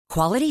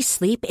Quality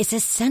sleep is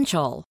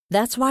essential.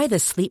 That's why the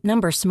Sleep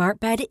Number Smart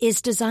Bed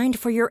is designed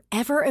for your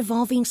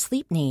ever-evolving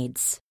sleep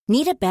needs.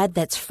 Need a bed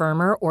that's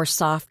firmer or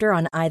softer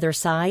on either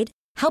side?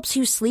 Helps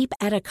you sleep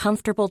at a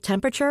comfortable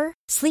temperature?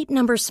 Sleep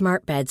Number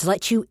Smart Beds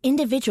let you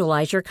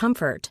individualize your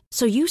comfort,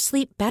 so you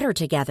sleep better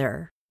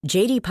together.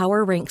 J.D.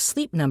 Power ranks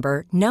Sleep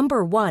Number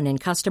number 1 in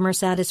customer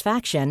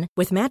satisfaction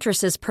with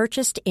mattresses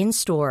purchased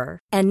in-store.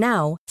 And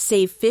now,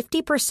 save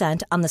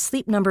 50% on the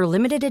Sleep Number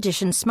Limited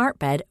Edition Smart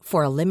Bed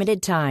for a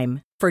limited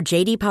time. For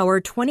J.D. Power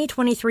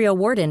 2023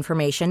 award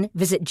information,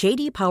 visit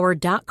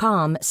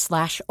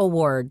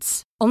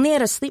jdpower.com/awards. Only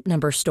at a Sleep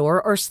Number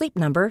store or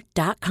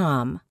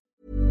sleepnumber.com.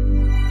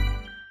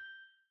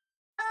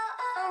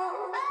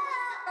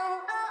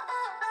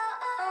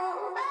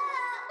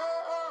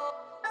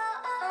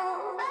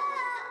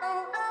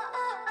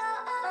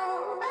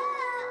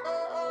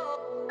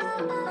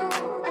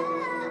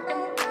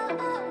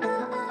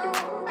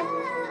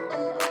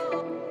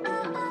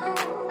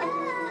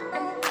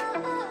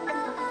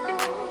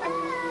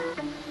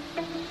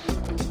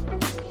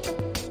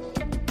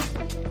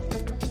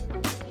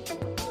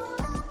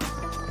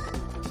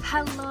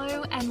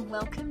 Hello and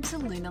welcome to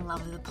Lunar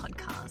Lover, the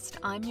podcast.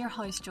 I'm your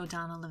host,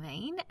 Jordana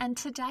Levine, and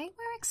today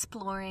we're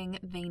exploring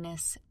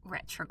Venus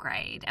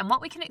retrograde and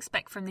what we can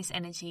expect from this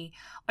energy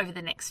over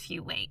the next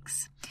few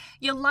weeks.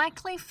 You're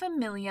likely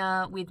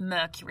familiar with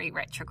Mercury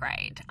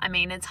retrograde. I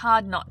mean, it's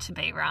hard not to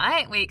be,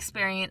 right? We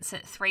experience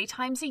it 3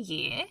 times a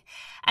year,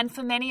 and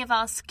for many of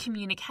us,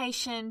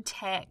 communication,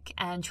 tech,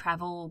 and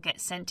travel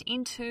get sent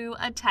into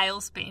a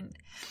tailspin.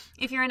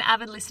 If you're an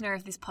avid listener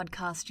of this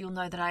podcast, you'll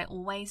know that I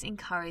always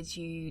encourage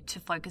you to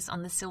focus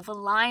on the silver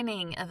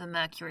lining of a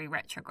Mercury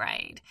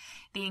retrograde,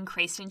 the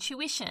increased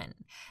intuition,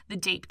 the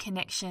deep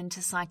connection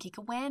to psychic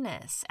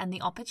awareness, and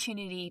the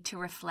opportunity to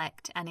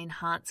reflect and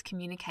enhance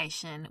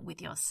communication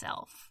with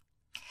yourself.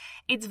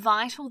 It's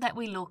vital that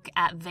we look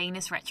at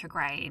Venus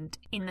retrograde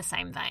in the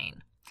same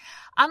vein.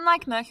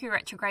 Unlike Mercury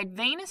retrograde,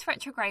 Venus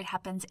retrograde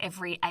happens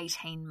every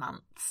 18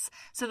 months.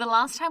 So the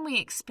last time we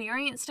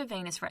experienced a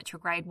Venus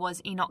retrograde was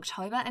in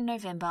October and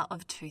November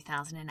of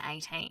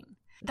 2018.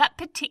 That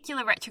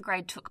particular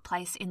retrograde took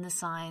place in the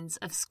signs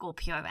of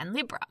Scorpio and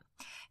Libra.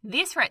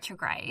 This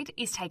retrograde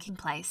is taking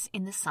place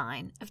in the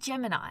sign of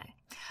Gemini.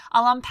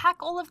 I'll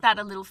unpack all of that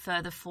a little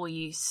further for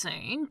you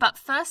soon, but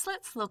first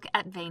let's look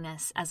at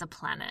Venus as a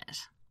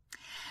planet.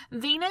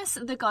 Venus,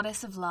 the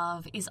goddess of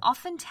love, is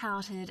often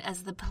touted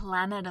as the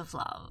planet of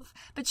love,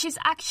 but she's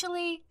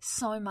actually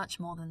so much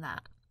more than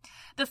that.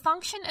 The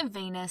function of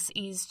Venus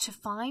is to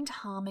find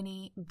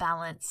harmony,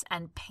 balance,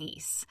 and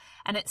peace,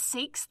 and it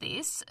seeks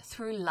this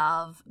through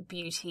love,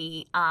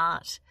 beauty,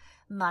 art,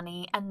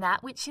 money, and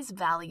that which is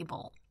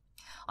valuable.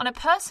 On a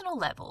personal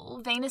level,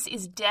 Venus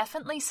is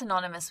definitely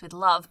synonymous with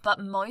love, but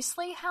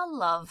mostly how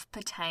love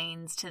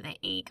pertains to the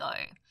ego,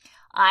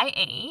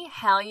 i.e.,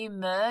 how you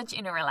merge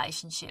in a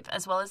relationship,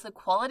 as well as the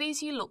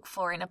qualities you look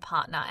for in a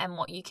partner and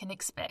what you can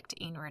expect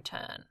in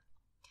return.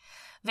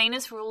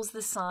 Venus rules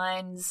the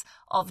signs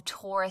of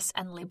Taurus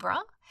and Libra,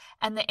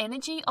 and the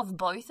energy of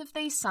both of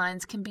these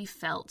signs can be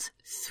felt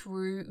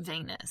through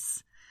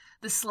Venus.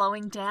 The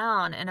slowing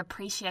down and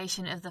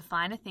appreciation of the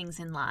finer things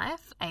in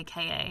life,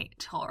 aka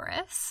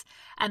Taurus,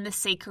 and the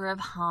seeker of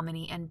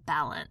harmony and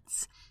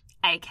balance,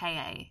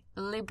 aka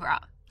Libra.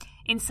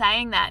 In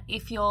saying that,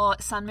 if your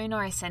sun, moon,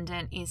 or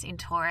ascendant is in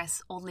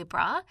Taurus or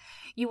Libra,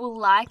 you will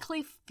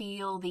likely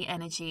feel the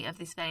energy of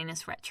this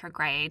Venus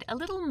retrograde a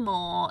little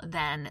more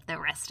than the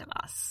rest of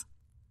us.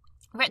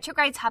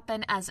 Retrogrades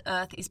happen as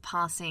Earth is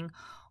passing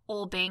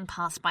or being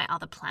passed by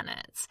other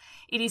planets.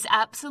 It is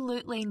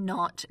absolutely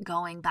not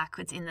going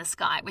backwards in the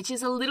sky, which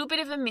is a little bit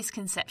of a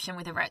misconception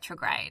with a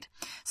retrograde.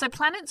 So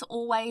planets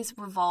always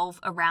revolve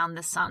around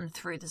the sun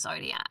through the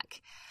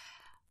zodiac.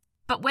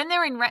 But when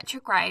they're in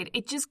retrograde,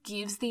 it just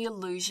gives the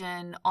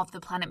illusion of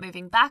the planet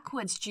moving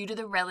backwards due to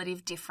the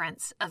relative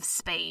difference of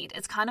speed.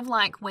 It's kind of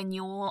like when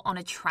you're on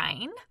a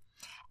train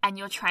and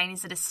your train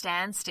is at a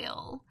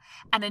standstill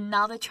and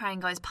another train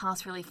goes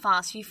past really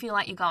fast, you feel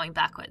like you're going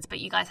backwards, but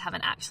you guys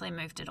haven't actually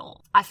moved at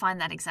all. I find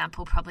that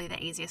example probably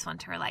the easiest one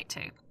to relate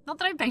to. Not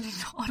that I've been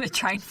on a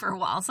train for a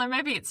while, so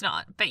maybe it's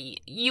not, but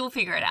you'll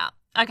figure it out.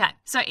 Okay,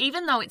 so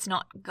even though it's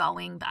not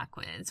going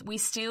backwards, we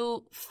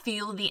still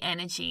feel the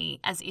energy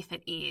as if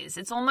it is.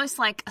 It's almost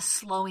like a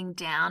slowing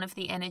down of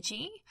the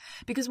energy,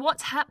 because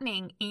what's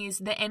happening is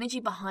the energy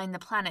behind the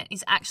planet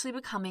is actually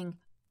becoming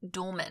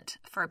dormant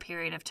for a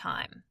period of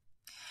time.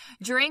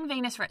 During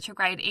Venus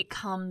retrograde, it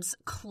comes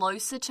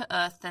closer to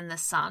Earth than the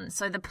Sun.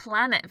 So the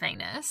planet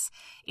Venus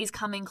is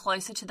coming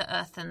closer to the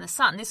Earth than the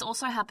Sun. This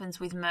also happens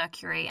with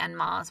Mercury and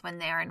Mars when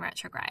they're in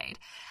retrograde.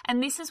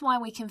 And this is why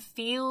we can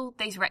feel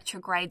these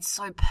retrogrades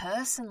so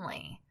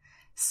personally,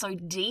 so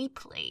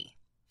deeply.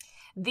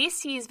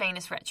 This year's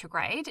Venus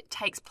retrograde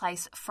takes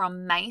place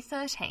from May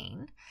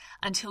 13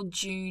 until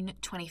June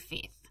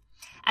 25th.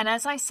 And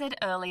as I said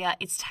earlier,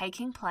 it's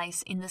taking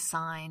place in the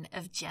sign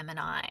of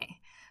Gemini.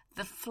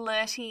 The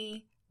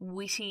flirty,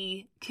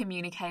 witty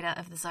communicator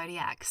of the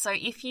zodiac. So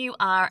if you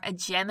are a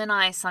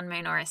Gemini sun,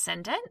 moon, or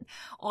ascendant,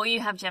 or you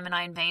have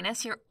Gemini and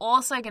Venus, you're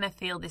also going to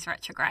feel this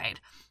retrograde.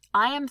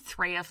 I am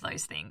 3 of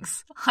those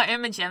things. I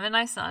am a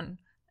Gemini sun,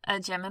 a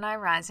Gemini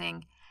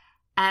rising,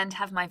 and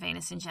have my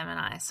Venus in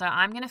Gemini. So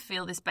I'm going to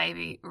feel this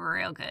baby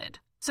real good.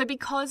 So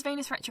because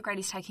Venus retrograde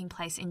is taking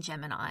place in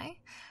Gemini,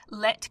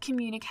 let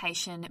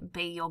communication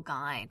be your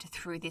guide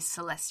through this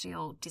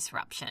celestial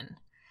disruption.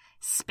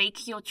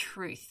 Speak your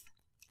truth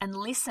and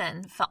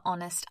listen for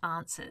honest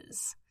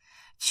answers.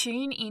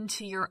 Tune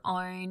into your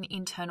own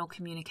internal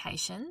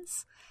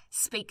communications.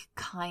 Speak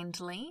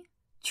kindly,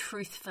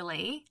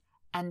 truthfully,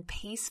 and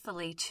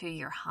peacefully to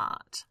your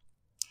heart.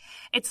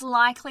 It's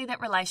likely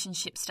that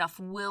relationship stuff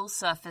will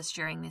surface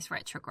during this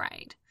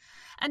retrograde.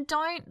 And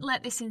don't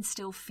let this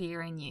instill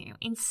fear in you.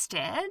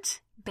 Instead,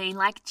 be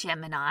like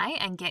Gemini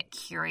and get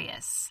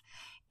curious.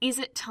 Is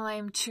it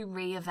time to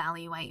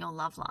reevaluate your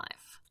love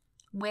life?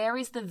 Where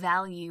is the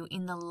value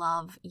in the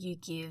love you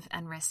give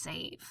and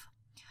receive?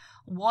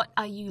 What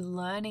are you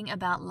learning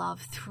about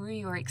love through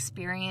your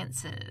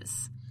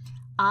experiences?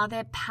 Are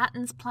there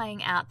patterns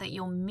playing out that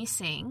you're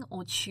missing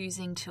or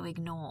choosing to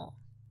ignore?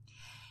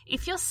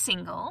 If you're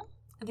single,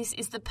 this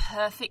is the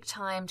perfect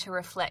time to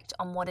reflect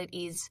on what it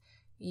is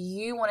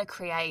you want to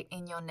create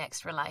in your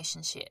next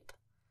relationship.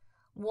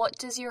 What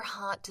does your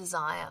heart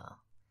desire?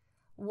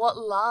 What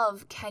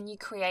love can you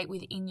create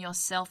within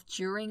yourself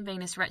during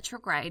Venus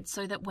retrograde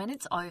so that when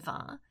it's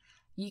over,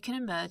 you can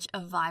emerge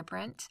a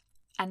vibrant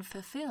and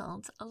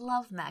fulfilled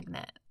love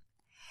magnet?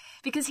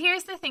 Because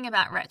here's the thing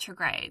about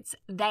retrogrades.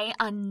 They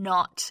are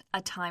not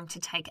a time to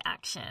take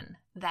action.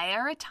 They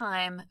are a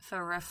time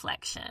for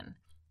reflection,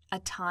 a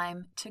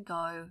time to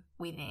go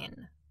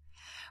within.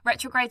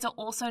 Retrogrades are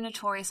also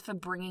notorious for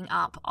bringing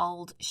up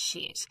old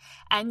shit.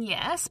 And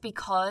yes,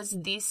 because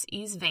this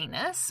is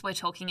Venus we're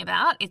talking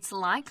about, it's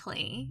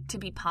likely to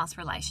be past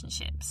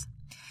relationships.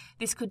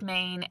 This could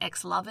mean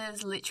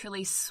ex-lovers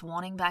literally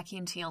swanning back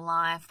into your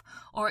life,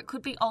 or it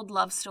could be old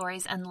love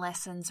stories and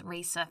lessons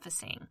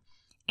resurfacing.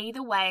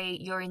 Either way,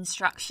 your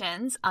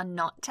instructions are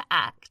not to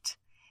act.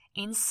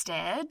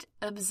 Instead,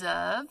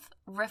 observe,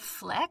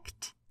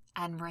 reflect,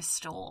 and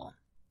restore.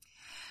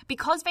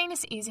 Because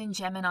Venus is in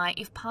Gemini,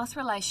 if past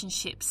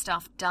relationship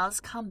stuff does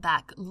come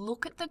back,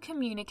 look at the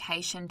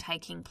communication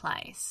taking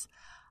place.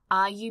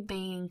 Are you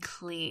being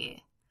clear?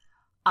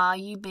 Are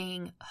you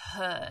being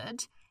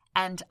heard?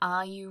 And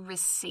are you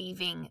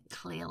receiving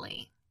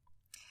clearly?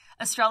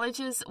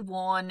 Astrologers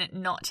warn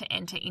not to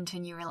enter into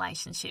new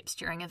relationships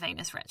during a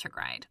Venus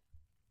retrograde.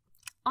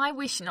 I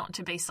wish not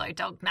to be so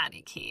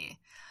dogmatic here.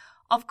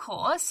 Of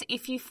course,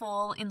 if you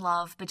fall in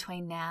love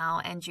between now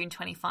and June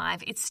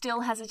 25, it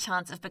still has a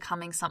chance of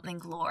becoming something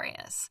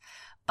glorious.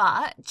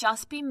 But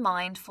just be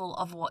mindful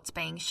of what's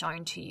being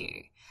shown to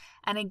you.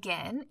 And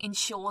again,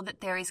 ensure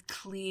that there is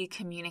clear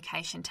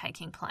communication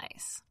taking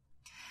place.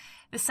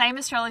 The same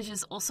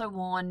astrologers also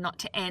warn not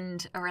to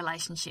end a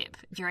relationship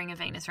during a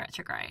Venus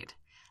retrograde.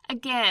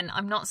 Again,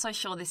 I'm not so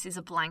sure this is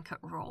a blanket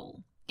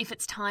rule. If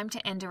it's time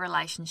to end a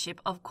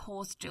relationship, of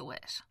course do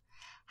it.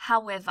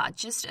 However,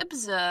 just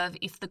observe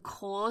if the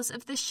cause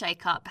of the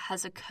shakeup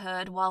has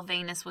occurred while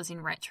Venus was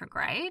in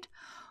retrograde,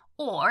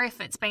 or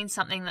if it's been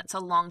something that's a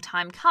long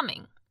time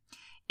coming.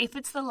 If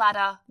it's the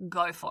latter,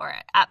 go for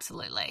it,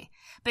 absolutely.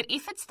 But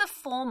if it's the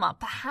former,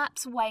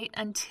 perhaps wait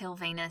until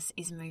Venus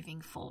is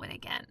moving forward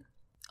again.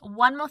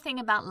 One more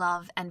thing about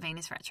love and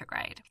Venus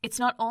retrograde. It's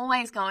not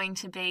always going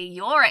to be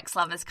your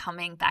ex-lovers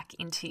coming back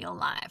into your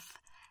life.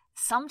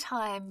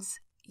 Sometimes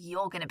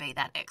you're going to be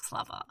that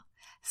ex-lover.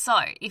 So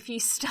if you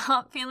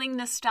start feeling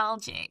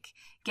nostalgic,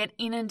 get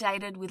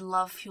inundated with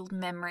love-fueled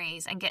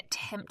memories, and get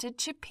tempted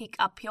to pick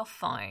up your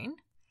phone,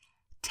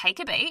 take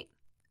a beat,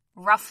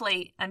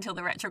 roughly until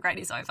the retrograde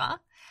is over,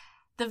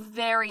 the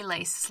very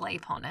least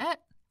sleep on it,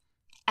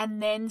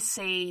 and then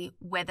see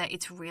whether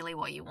it's really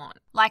what you want.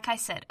 Like I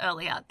said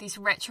earlier, this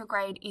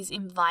retrograde is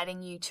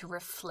inviting you to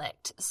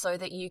reflect so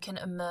that you can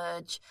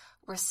emerge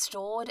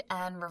restored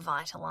and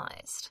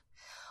revitalized.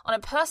 On a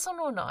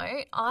personal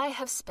note, I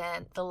have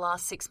spent the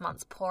last 6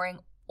 months pouring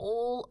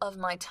all of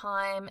my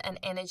time and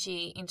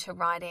energy into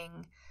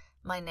writing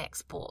my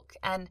next book.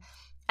 And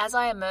as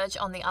I emerge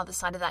on the other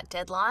side of that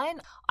deadline,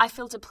 I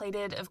feel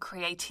depleted of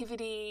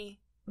creativity,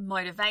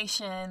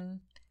 motivation,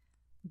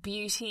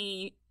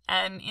 beauty,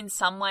 and in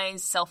some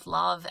ways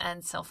self-love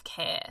and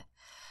self-care.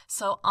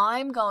 So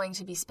I'm going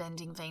to be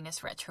spending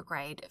Venus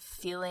retrograde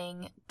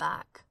filling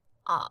back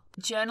up,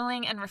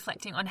 journaling and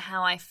reflecting on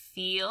how I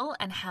feel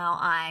and how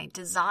I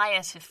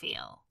desire to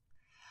feel.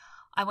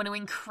 I want to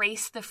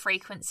increase the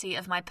frequency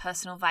of my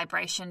personal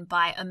vibration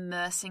by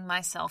immersing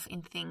myself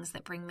in things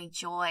that bring me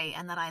joy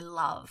and that I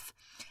love,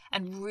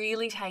 and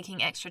really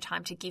taking extra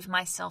time to give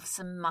myself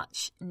some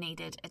much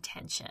needed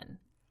attention.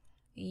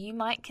 You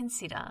might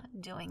consider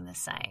doing the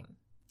same.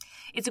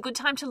 It's a good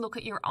time to look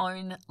at your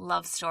own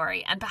love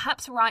story and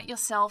perhaps write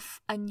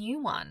yourself a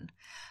new one.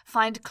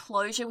 Find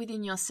closure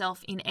within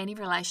yourself in any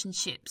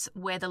relationships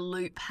where the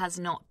loop has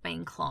not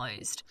been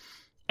closed.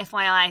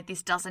 FYI,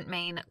 this doesn't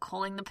mean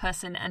calling the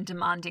person and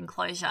demanding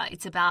closure.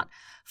 It's about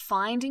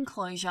finding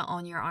closure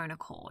on your own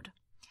accord.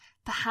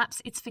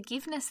 Perhaps it's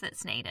forgiveness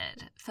that's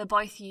needed for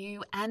both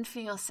you and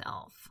for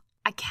yourself.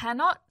 I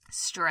cannot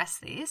stress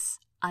this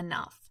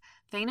enough.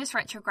 Venus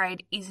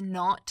retrograde is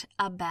not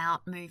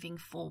about moving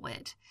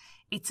forward.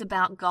 It's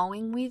about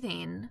going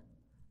within,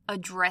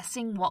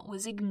 addressing what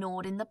was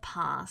ignored in the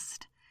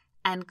past,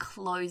 and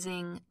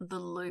closing the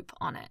loop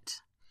on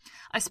it.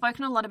 I've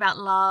spoken a lot about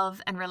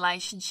love and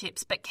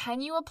relationships, but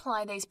can you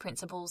apply these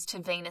principles to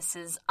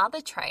Venus's other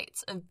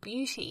traits of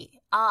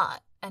beauty, art,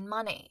 and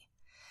money?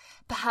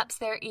 Perhaps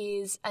there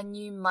is a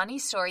new money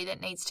story that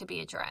needs to be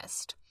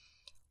addressed,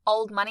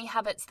 old money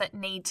habits that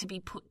need to be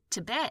put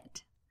to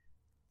bed.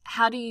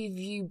 How do you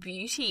view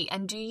beauty,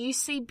 and do you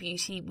see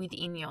beauty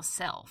within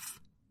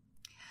yourself?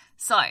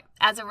 So,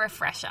 as a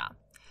refresher,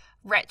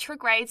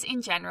 retrogrades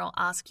in general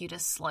ask you to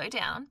slow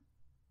down,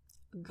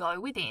 go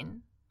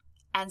within,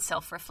 and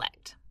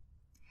self-reflect.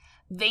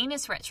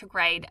 Venus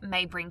retrograde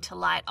may bring to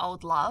light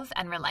old love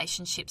and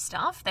relationship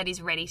stuff that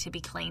is ready to be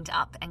cleaned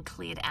up and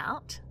cleared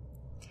out.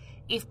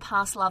 If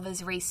past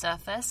lovers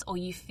resurface or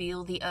you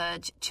feel the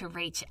urge to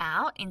reach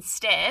out,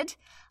 instead,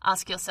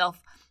 ask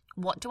yourself,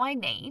 what do I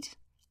need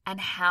and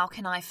how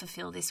can I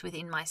fulfill this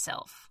within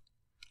myself?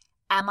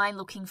 Am I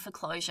looking for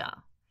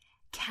closure?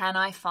 Can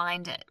I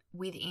find it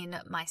within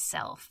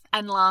myself?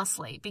 And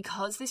lastly,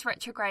 because this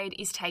retrograde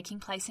is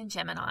taking place in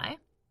Gemini,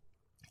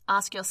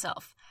 ask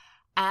yourself,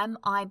 am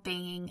I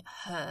being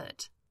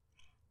heard?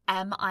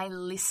 Am I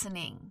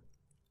listening?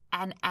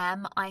 And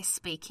am I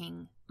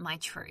speaking my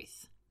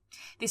truth?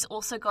 This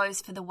also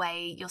goes for the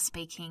way you're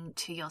speaking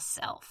to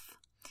yourself.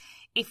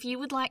 If you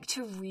would like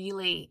to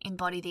really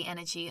embody the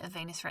energy of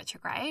Venus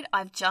retrograde,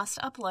 I've just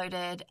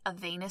uploaded a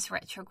Venus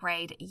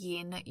retrograde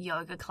yin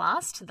yoga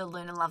class to the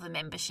Lunar Lover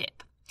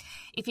membership.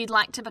 If you'd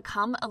like to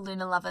become a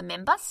Lunar Lover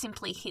member,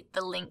 simply hit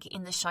the link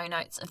in the show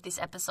notes of this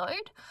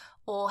episode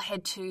or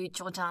head to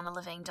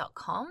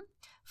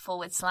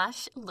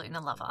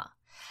jordanalevine.com/Lunar Lover.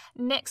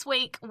 Next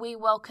week, we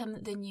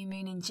welcome the new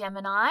moon in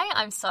Gemini.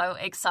 I'm so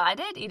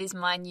excited. It is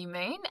my new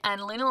moon,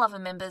 and Lunar Lover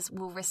members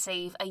will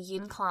receive a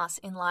yin class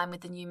in line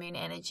with the new moon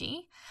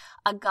energy,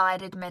 a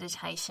guided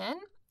meditation,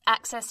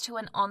 access to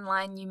an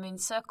online new moon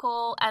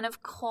circle, and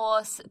of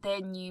course, their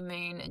new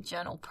moon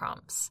journal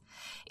prompts.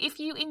 If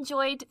you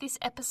enjoyed this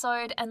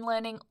episode and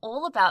learning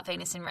all about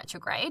Venus in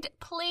retrograde,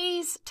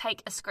 please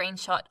take a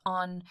screenshot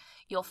on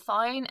your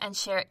phone and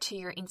share it to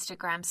your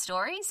Instagram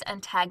stories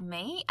and tag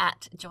me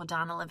at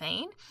Jordana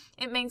Levine.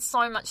 It means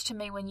so much to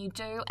me when you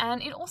do,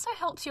 and it also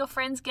helps your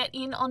friends get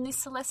in on this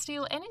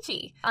celestial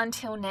energy.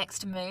 Until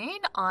next moon,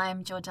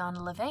 I'm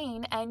Jordana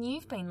Levine, and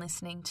you've been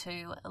listening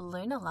to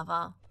Lunar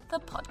Lover, the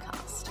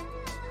podcast.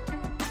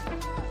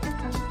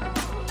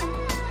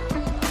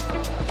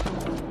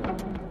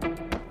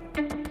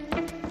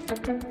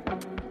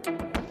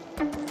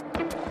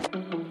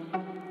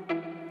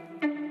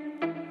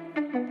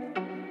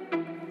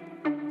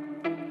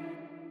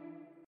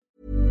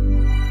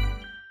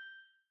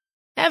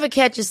 Ever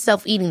catch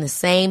yourself eating the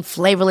same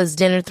flavorless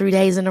dinner 3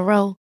 days in a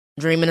row?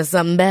 Dreaming of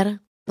something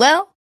better?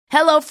 Well,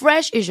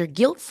 HelloFresh is your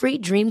guilt-free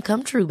dream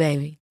come true,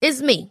 baby.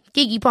 It's me,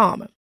 Keke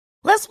Palmer.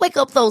 Let's wake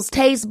up those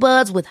taste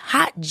buds with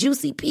hot,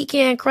 juicy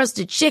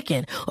pecan-crusted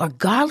chicken or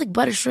garlic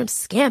butter shrimp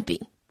scampi.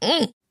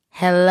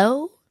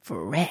 Hello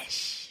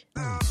Fresh.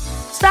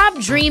 Stop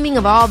dreaming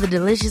of all the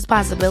delicious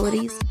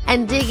possibilities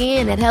and dig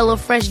in at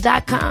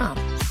HelloFresh.com.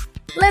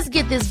 Let's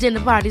get this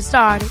dinner party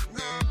started.